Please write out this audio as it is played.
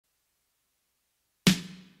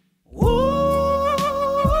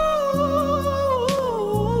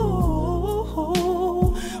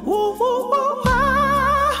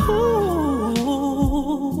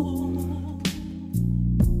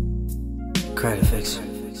Creditfixrr.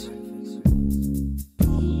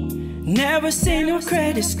 Never seen a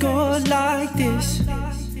credit score like this.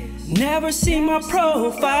 Never seen my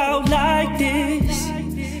profile like this.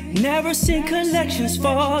 Never seen collections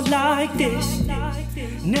fall like this.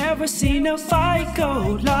 Never seen a fight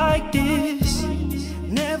go like this.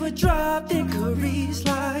 Never dropped inquiries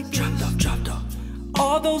like this. Dropped off.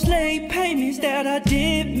 All those late payments that I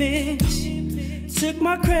did miss took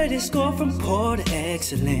my credit score from poor to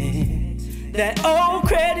excellent. That old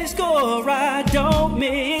credit score I don't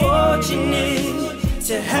miss. Fortunate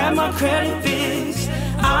to have my credit fixed.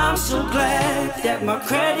 I'm so glad that my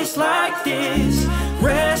credit's like this.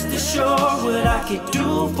 Rest assured what I can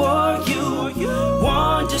do for you.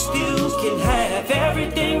 One dispute can have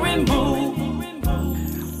everything removed.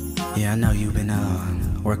 Yeah, I know you've been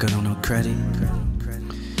working on no credit,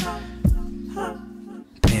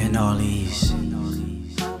 paying all these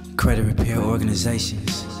credit repair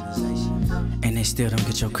organizations, and they still don't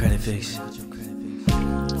get your credit fixed.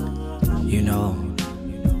 You know,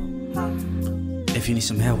 if you need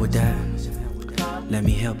some help with that, let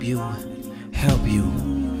me help you.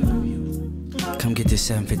 Come get this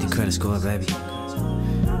 750 credit score, baby.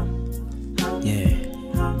 Yeah.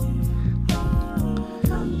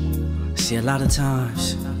 See, a lot of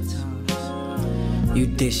times you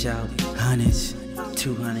dish out hundreds,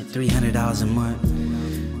 $200, $300 a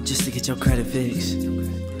month just to get your credit fixed.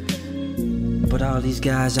 But all these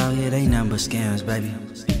guys out here, they nothing but scams, baby.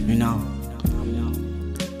 You know.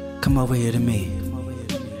 Come over here to me,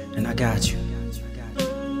 and I got you.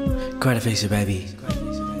 Creditfixrr, baby.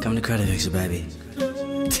 Come to Creditfixrr, baby.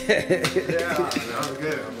 Yeah, that was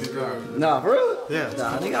good. Nah, for real? Yeah.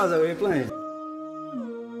 Nah, I think I was over here playing.